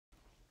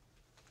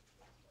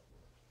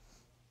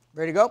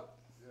Ready to go?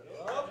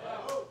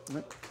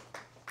 Yep.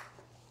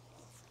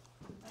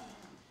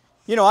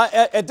 You know,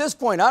 at this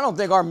point, I don't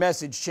think our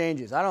message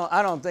changes.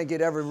 I don't think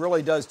it ever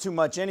really does too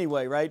much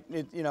anyway, right?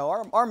 You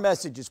know, our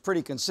message is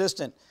pretty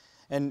consistent,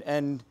 and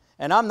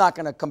I'm not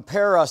going to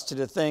compare us to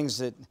the things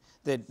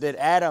that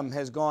Adam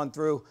has gone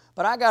through.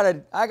 But I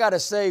gotta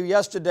say,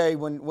 yesterday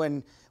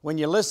when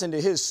you listen to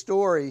his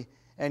story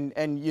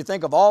and you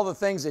think of all the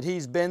things that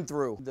he's been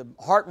through, the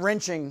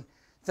heart-wrenching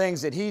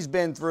things that he's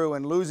been through,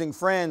 and losing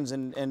friends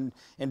and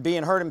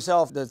being hurt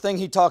himself, the thing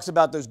he talks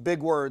about, those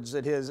big words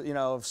that his, you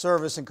know, of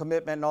service and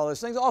commitment and all those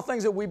things, all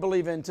things that we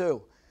believe in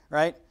too,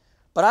 right?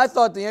 But I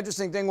thought the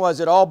interesting thing was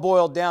it all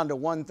boiled down to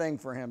one thing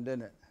for him,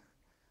 didn't it?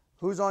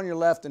 Who's on your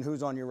left and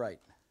who's on your right?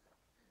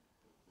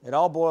 It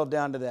all boiled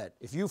down to that.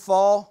 If you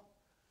fall,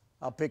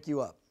 I'll pick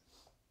you up.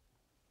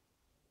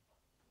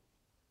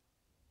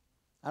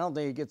 I don't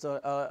think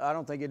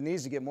it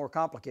needs to get more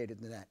complicated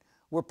than that.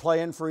 We're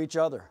playing for each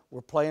other.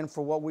 We're playing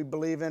for what we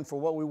believe in, for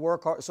what we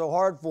work so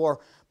hard for,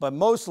 but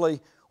mostly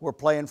we're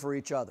playing for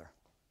each other.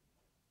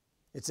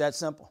 It's that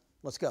simple.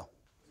 Let's go.